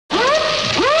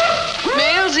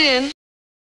in.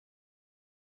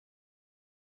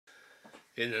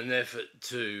 In an effort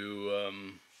to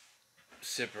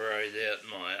separate out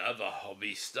my other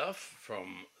hobby stuff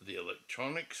from the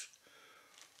electronics,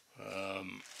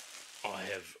 I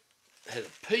have had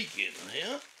a peek in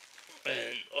here,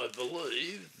 and I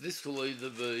believe this will either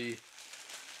be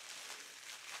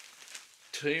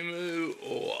Temu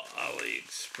or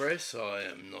AliExpress. I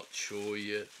am not sure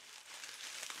yet.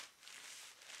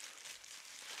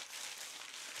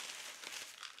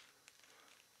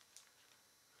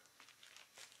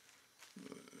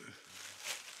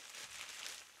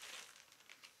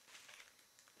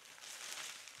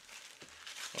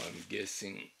 I'm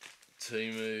guessing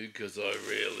Temu because I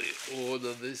rarely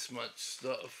order this much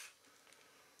stuff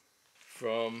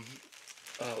from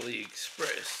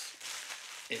AliExpress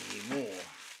anymore.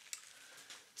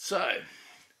 So,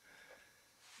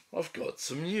 I've got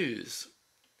some news.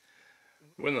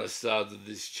 When I started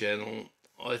this channel,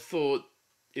 I thought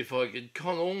if I could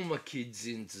con all my kids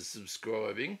into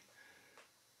subscribing,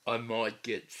 I might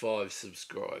get 5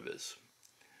 subscribers.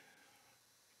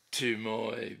 To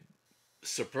my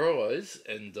surprise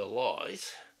and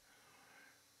delight,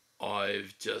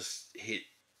 I've just hit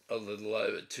a little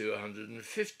over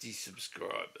 250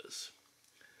 subscribers.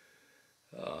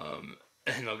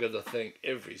 And I've got to thank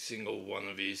every single one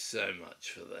of you so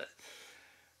much for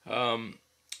that.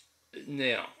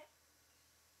 Now,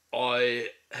 I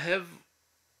have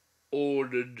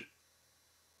ordered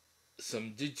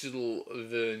some digital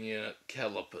vernier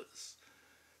calipers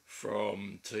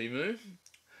from Temu,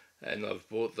 and I've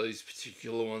bought these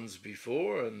particular ones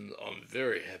before and I'm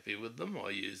very happy with them. I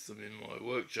use them in my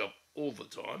workshop all the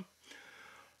time.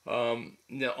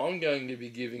 Now I'm going to be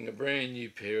giving a brand new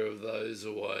pair of those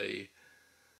away,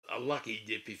 a lucky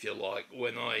dip if you like,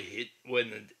 when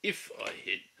and if I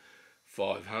hit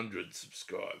 500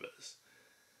 subscribers.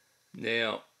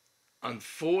 Now,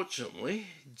 unfortunately,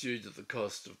 due to the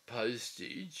cost of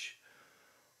postage,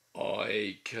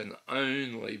 I can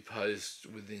only post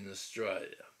within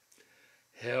Australia.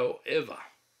 However,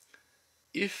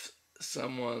 if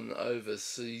someone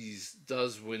overseas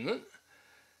does win it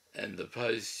and the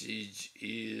postage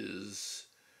is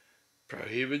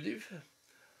prohibitive,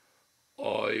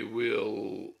 I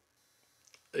will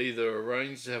either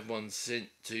arrange to have one sent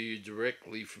to you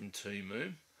directly from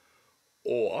Temu,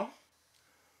 or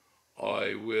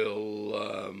I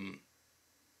will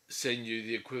send you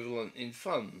the equivalent in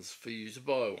funds for you to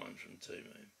buy one from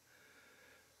Temu.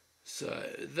 So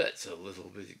that's a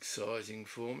little bit exciting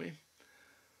for me.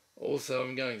 Also,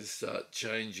 I'm going to start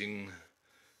changing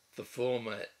the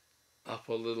format up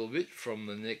a little bit from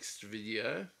the next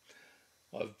video.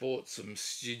 I've bought some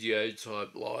studio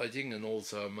type lighting and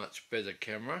also a much better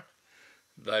camera.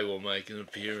 They will make an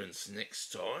appearance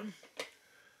next time.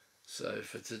 So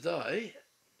for today,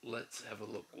 let's have a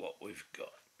look what we've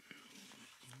got.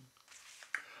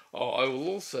 Oh, I will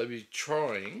also be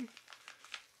trying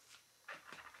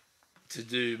to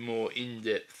do more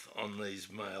in-depth on these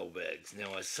mailbags.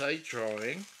 Now I say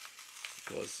trying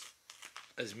because,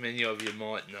 as many of you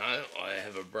might know, I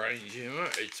have a brain tumour.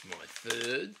 It's my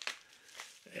 3rd,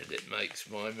 and it makes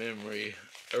my memory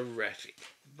erratic.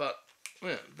 But,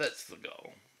 well, that's the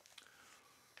goal.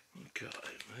 Okay,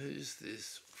 who's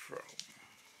this from?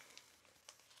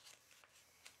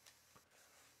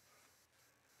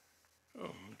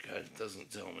 Oh, okay, it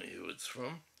doesn't tell me who it's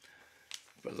from,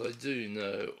 but I do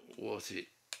know what it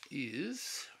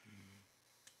is.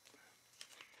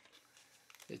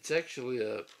 It's actually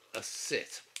a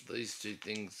set. These two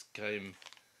things came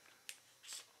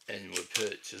and were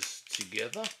purchased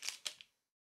together.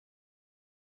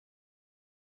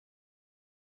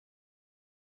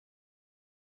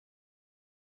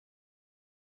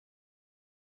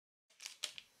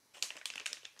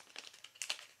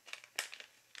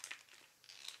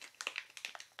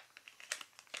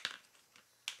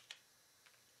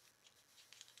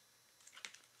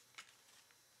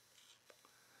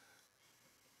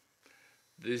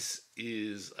 This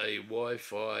is a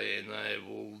Wi-Fi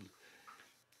enabled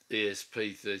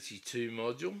ESP32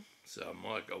 module, so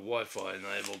a Wi-Fi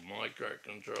enabled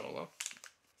microcontroller,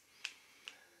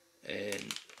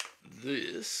 and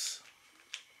this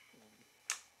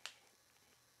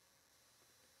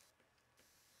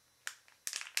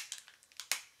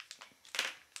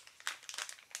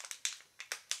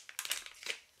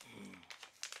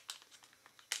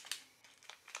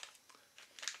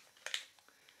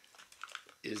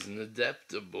is an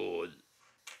adapter board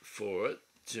for it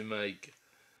to make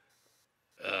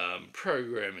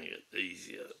programming it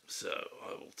easier. So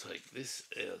I will take this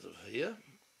out of here.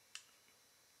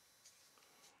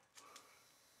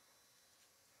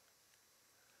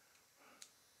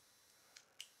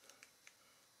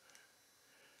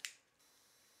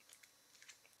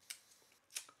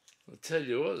 I'll tell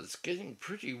you what, it's getting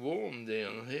pretty warm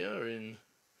down here in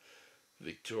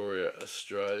Victoria,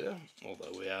 Australia,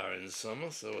 although we are in summer,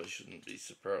 so I shouldn't be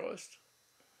surprised.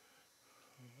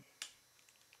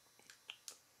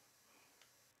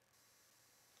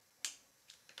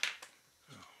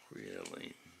 Oh,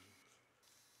 really?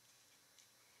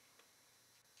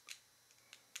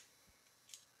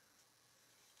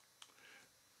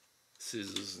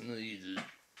 Scissors needed.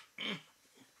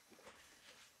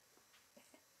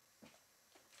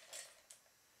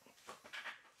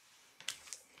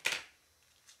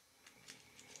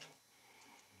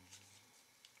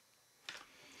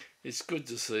 It's good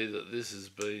to see that this has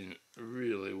been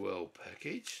really well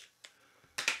packaged.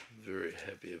 Very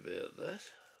happy about that.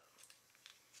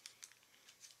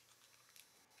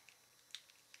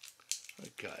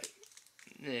 Okay,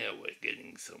 now we're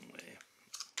getting somewhere.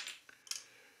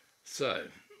 So,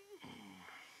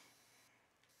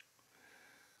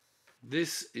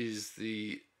 this is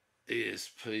the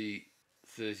ESP32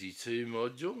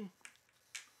 module.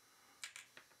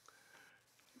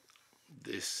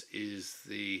 This is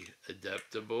the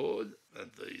adapter board,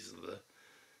 and these are the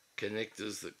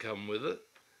connectors that come with it.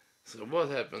 So what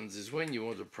happens is when you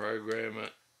want to program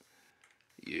it,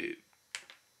 you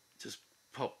just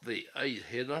pop the 8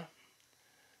 header.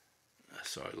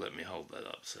 Sorry, let me hold that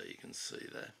up so you can see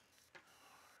that.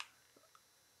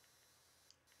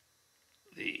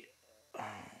 The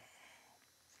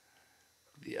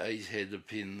 8 header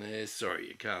pin there. Sorry,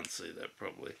 you can't see that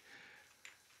properly.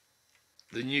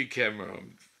 The new camera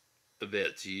I'm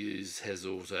about to use has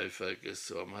autofocus,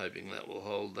 so I'm hoping that will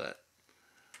hold that.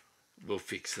 We'll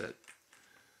fix that.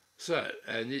 So,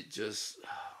 and it just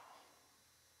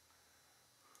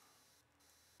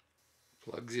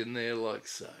plugs in there like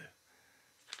so,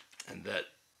 and that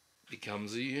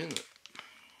becomes a unit.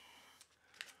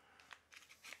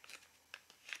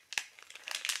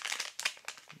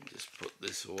 Just put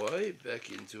this away back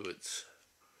into its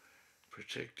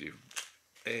protective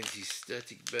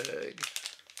anti-static bag.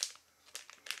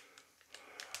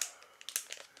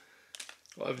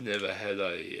 I've never had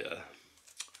a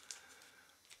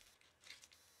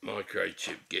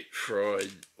microchip get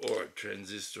fried, or a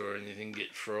transistor or anything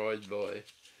get fried by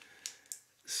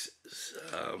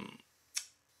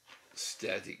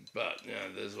static, but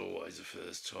no, there's always a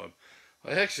first time.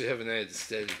 I actually haven't had a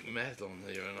static mat on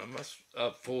here, and I must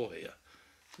for here,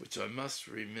 which I must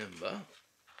remember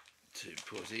to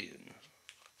put in.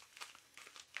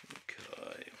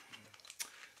 Okay,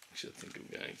 actually I think I'm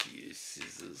going to use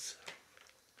scissors.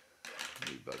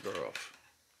 You bugger off.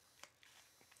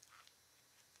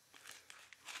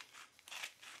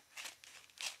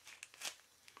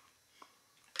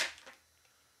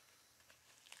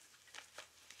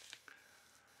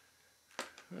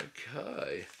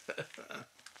 Okay.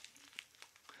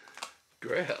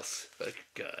 Grouse.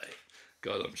 Okay.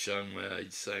 God, I'm showing my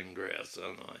age saying grouse,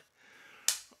 aren't I?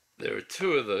 There are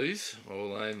 2 of these. I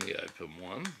will only open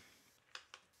one.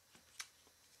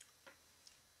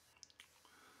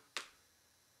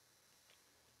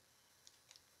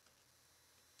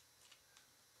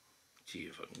 Gee,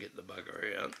 if I can get the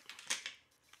bugger out.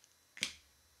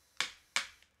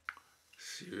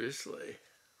 Seriously.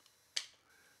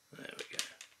 There we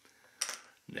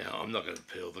go. Now, I'm not going to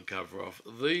peel the cover off.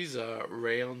 These are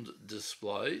round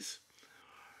displays.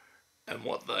 And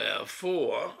what they are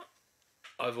for,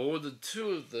 I've ordered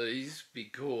 2 of these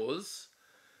because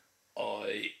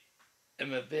I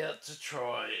am about to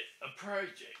try a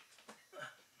project.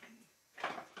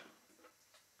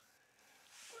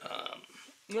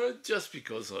 Not just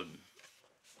because I'm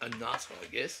a nut, I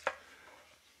guess.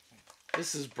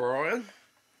 This is Brian.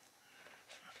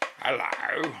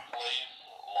 Hello. Please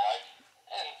like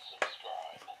and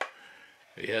subscribe.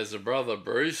 He has a brother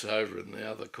Bruce over in the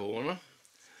other corner.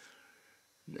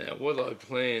 Now what I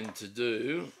plan to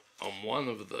do on one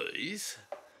of these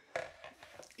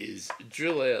is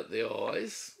drill out the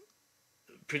eyes,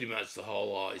 pretty much the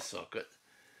whole eye socket,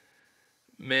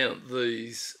 mount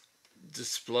these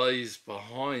displays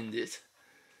behind it,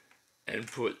 and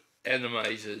put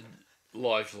animated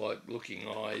lifelike looking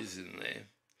eyes in there.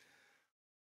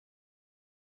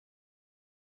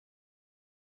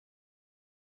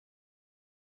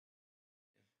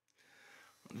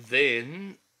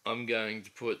 Then I'm going to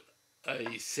put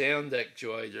a sound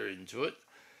actuator into it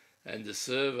and a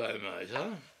servo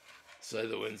motor, so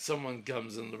that when someone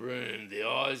comes in the room, the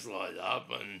eyes light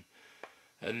up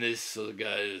and this sort of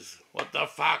goes, "What the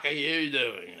fuck are you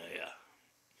doing here?"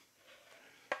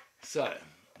 So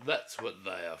that's what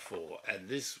they are for, and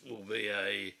this will be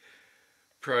a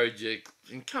project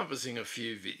encompassing a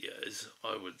few videos,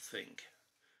 I would think.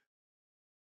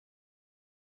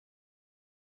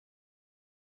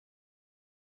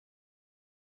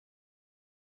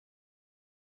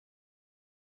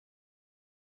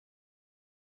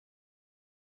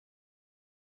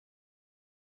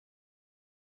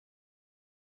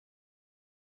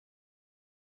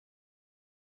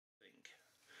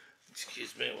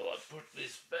 Excuse me while I put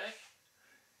this back.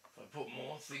 If I put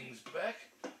more things back,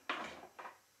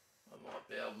 I might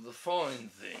be able to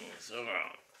find things.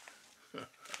 Alright.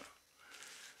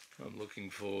 I'm looking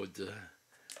forward to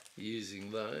using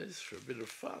those for a bit of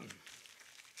fun.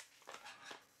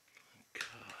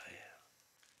 Okay.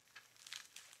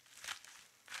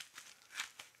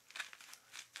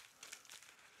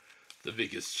 The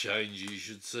biggest change you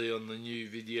should see on the new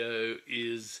video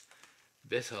is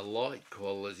better light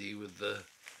quality with the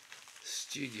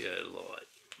studio light.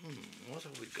 What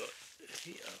have we got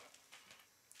here?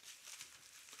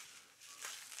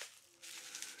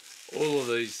 All of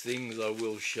these things I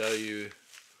will show you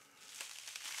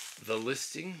the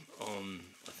listing on,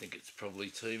 I think it's probably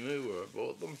Temu where I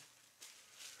bought them.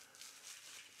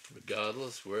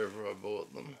 Regardless, wherever I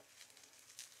bought them.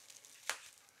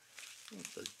 What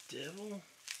the devil?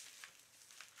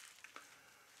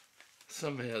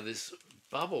 Somehow this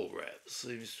bubble wrap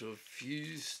seems to have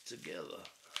fused together.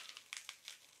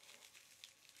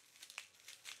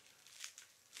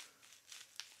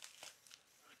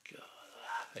 God,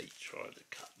 I hate trying to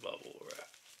cut bubble wrap.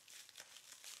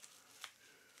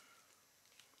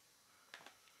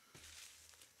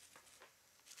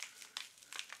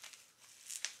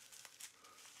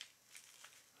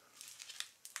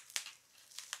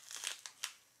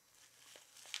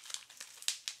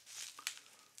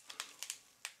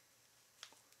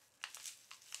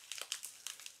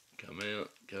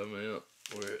 Come out,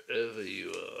 wherever you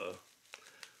are.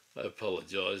 I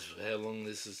apologise for how long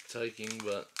this is taking,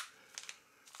 but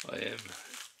I am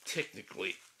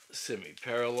technically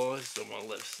semi-paralysed on my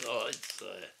left side, so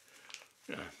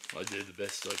you know, I do the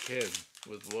best I can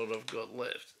with what I've got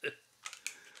left.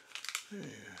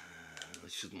 I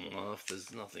shouldn't laugh,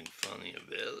 there's nothing funny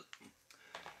about it.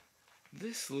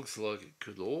 This looks like it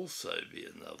could also be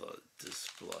another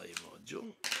display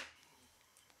module.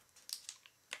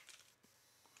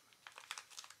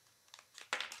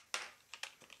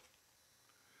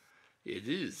 It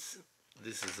is.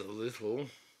 This is a little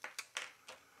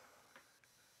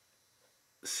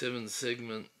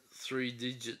 7-segment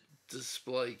 3-digit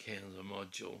display counter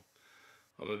module.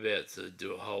 I'm about to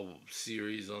do a whole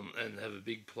series on and have a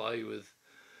big play with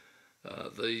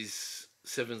these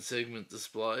 7-segment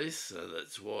displays, so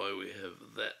that's why we have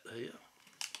that here.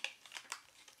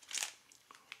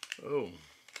 Oh.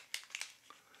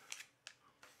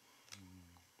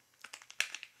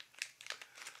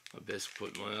 I best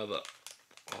put my other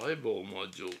eyeball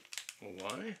module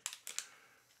away.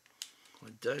 I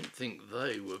don't think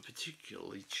they were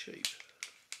particularly cheap.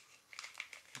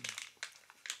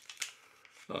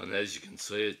 Oh, and as you can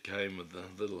see, it came with the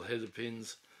little header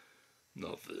pins.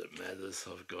 Not that it matters,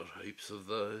 I've got heaps of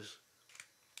those.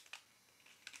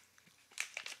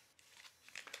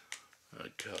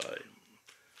 Okay,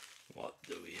 what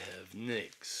do we have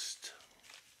next?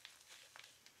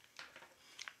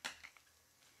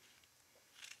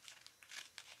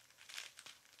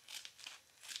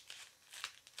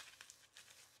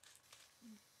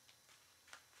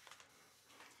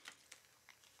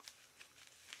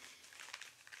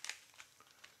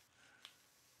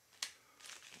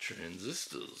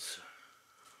 Transistors.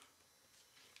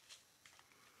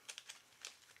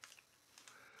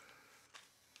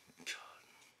 God.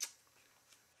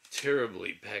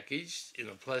 Terribly packaged in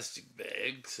a plastic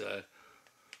bag, so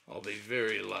I'll be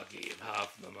very lucky if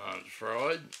half of them aren't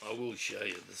fried. I will show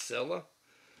you the seller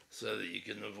so that you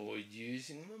can avoid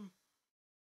using them.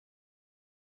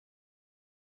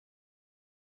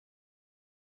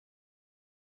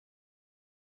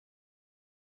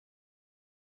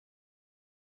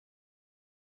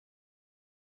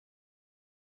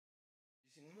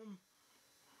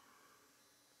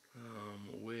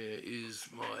 Where is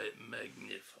my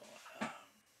magnifier?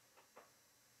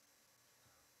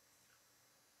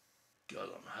 God,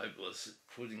 I'm hopeless at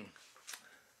putting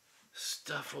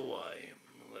stuff away.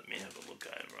 Let me have a look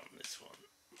over on this one.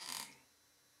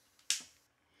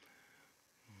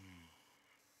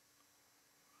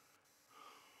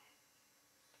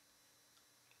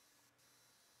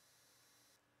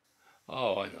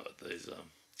 Oh, I know what these are.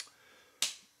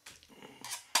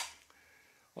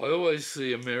 I always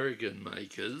see American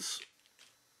makers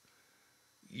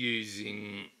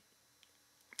using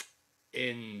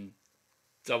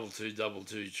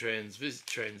N222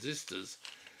 transistors,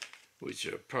 which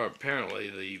are apparently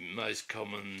the most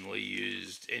commonly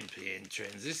used NPN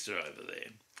transistor over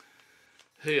there.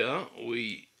 Here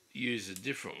we use a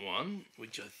different one,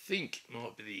 which I think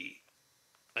might be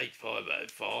the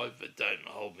 8505, but don't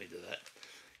hold me to that.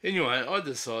 Anyway, I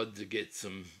decided to get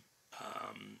some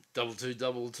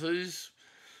 2222s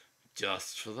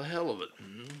just for the hell of it.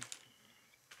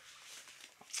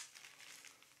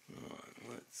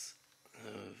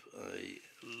 a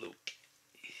look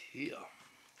here.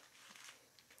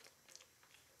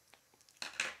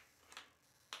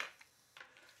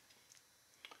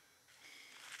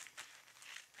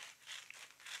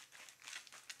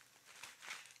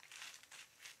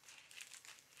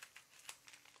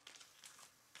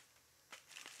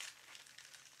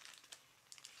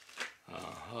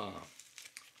 Aha.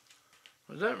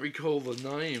 I don't recall the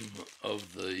name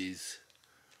of these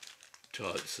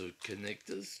types of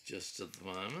connectors just at the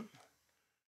moment.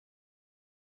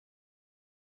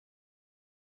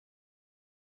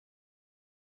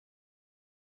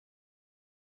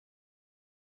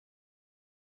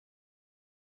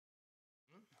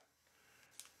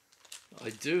 I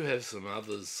do have some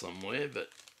others somewhere, but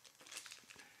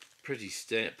pretty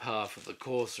par for the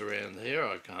course around here.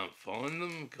 I can't find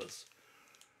them because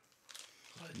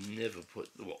I never put,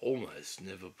 well, almost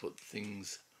never put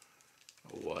things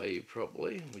away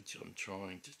properly, which I'm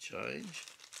trying to change.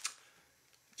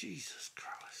 Jesus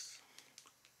Christ.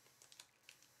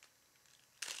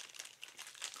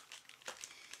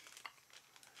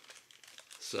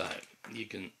 So you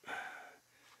can,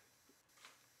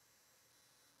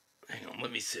 hang on,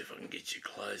 let me see if I can get you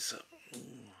close up.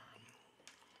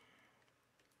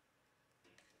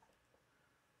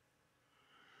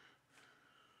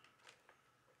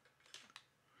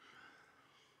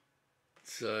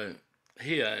 So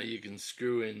here you can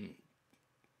screw in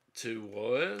 2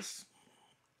 wires,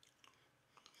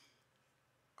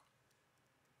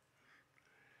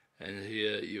 and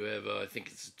here you have, I think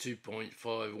it's a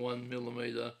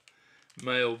 2.51mm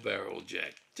male barrel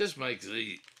jack. Just makes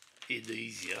it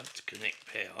easier to connect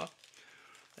power,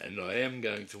 and I am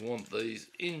going to want these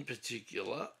in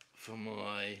particular for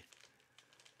my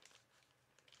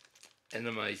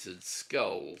animated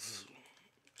skulls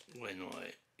when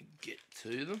I get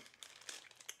to them.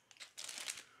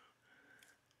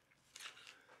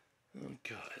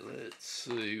 Okay, let's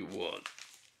see what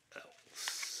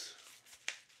else.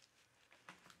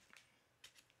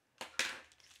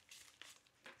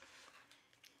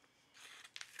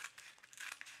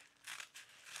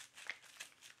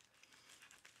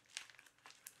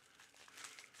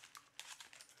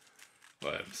 I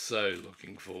am so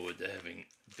looking forward to having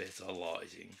better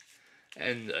lighting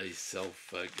and a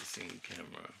self-focusing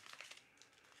camera.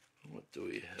 What do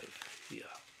we have here?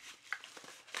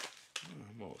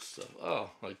 Oh, more stuff. Oh,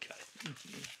 okay.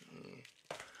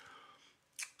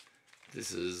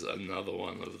 This is another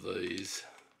one of these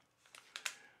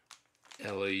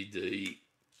LED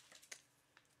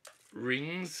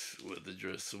rings with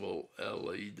addressable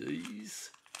LEDs.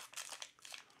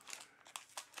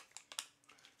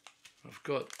 I've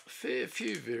got a fair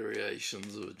few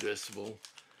variations of addressable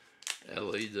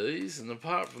LEDs, and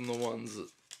apart from the ones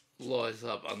that light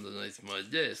up underneath my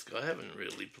desk, I haven't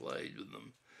really played with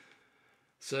them.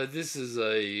 So this is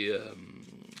a,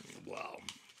 well,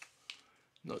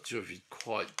 not sure if you'd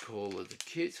quite call it a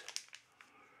kit.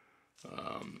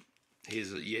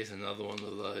 Here's yet another one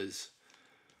of those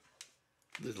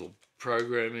little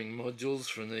programming modules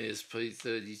from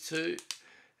ESP32,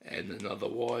 and another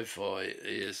Wi-Fi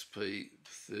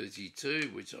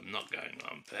ESP32, which I'm not going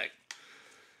to unpack,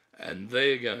 and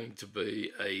they're going to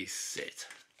be a set.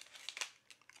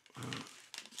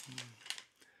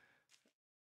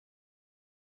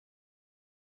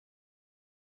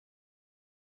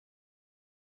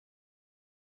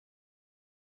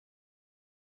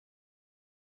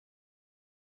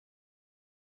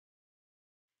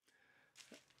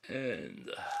 And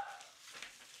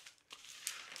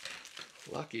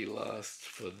lucky last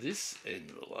for this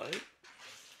envelope,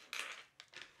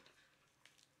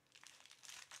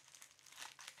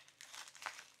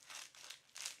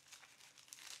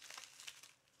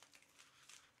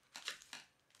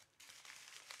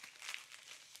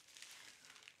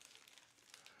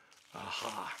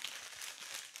 aha,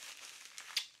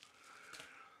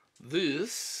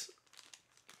 this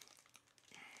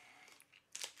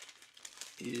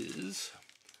is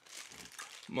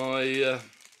my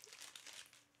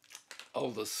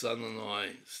oldest son and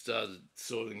I started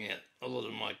sorting out a lot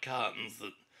of my cartons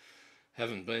that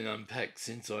haven't been unpacked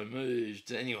since I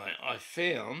moved. Anyway, I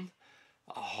found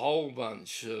a whole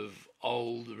bunch of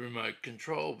old remote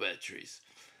control batteries,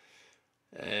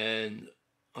 and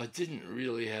I didn't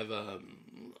really have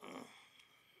an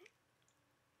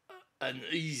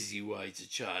easy way to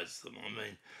charge them. I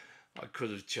mean, I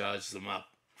could have charged them up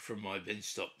from my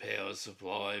benchtop power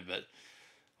supply, but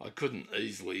I couldn't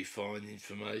easily find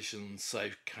information on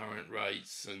safe current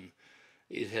rates, and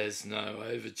it has no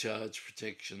overcharge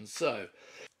protection. So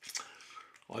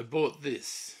I bought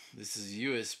this. This is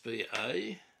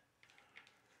USB-A,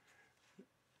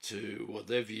 to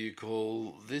whatever you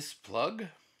call this plug,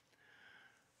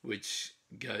 which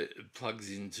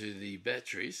plugs into the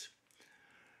batteries,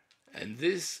 and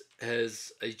this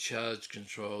has a charge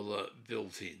controller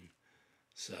built in,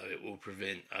 so it will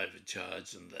prevent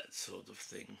overcharge and that sort of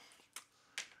thing.